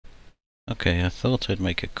Okay, I thought I'd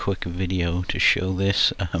make a quick video to show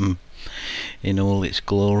this in all its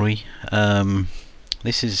glory.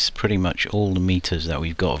 This is pretty much all the meters that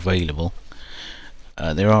we've got available.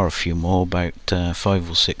 There are a few more, about 5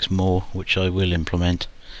 or 6 more, which I will implement.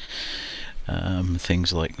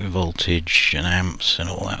 Things like voltage and amps and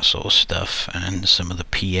all that sort of stuff, and some of the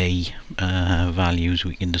PA values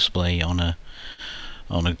we can display on a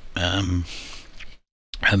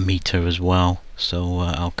meter as well. So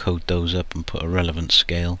I'll code those up and put a relevant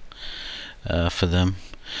scale for them.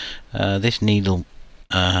 This needle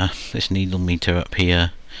meter up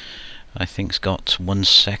here, I think's got 1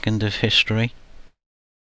 second of history.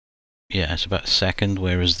 Yeah, it's about a second,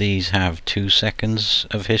 whereas these have 2 seconds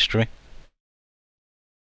of history.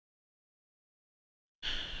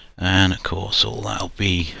 And of course all that'll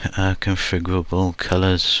be configurable,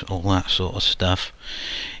 colours, all that sort of stuff.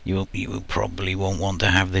 You probably won't want to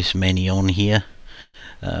have this many on here,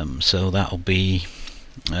 so that'll be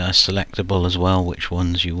selectable as well, which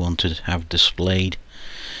ones you want to have displayed.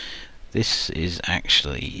 This is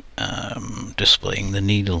actually displaying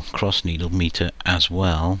the cross needle meter as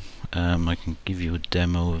well. I can give you a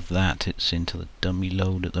demo of that. It's into the dummy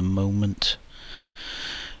load at the moment.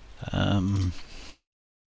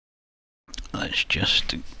 Let's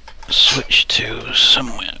just switch to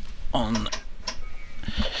somewhere on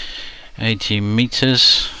 80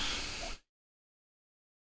 meters,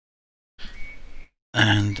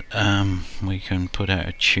 and we can put out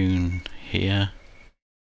a tune here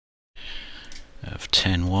of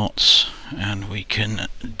 10 watts, and we can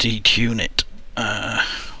detune it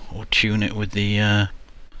or tune it with the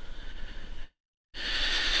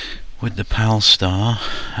PAL star.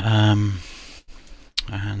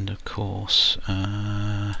 And of course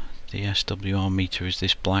the SWR meter is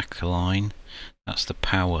this black line. That's the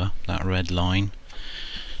power, that red line.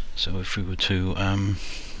 So if we were to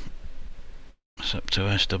it's up to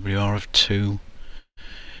SWR of 2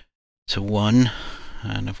 to 1,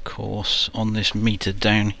 and of course on this meter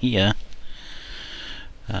down here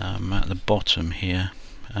at the bottom here,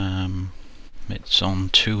 it's on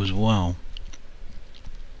 2 as well.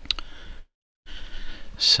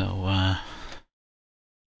 So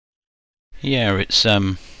yeah, it's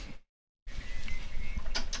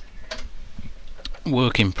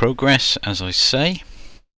work in progress, as I say,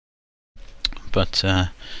 but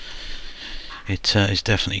it is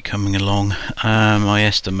definitely coming along. I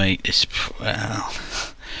estimate this. Well,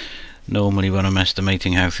 normally when I'm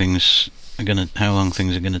estimating how long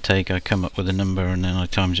things are gonna take, I come up with a number and then I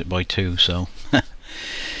times it by 2. So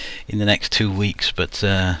in the next 2 weeks, but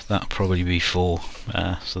that'll probably be 4.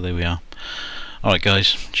 So there we are. All right,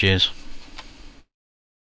 guys. Cheers.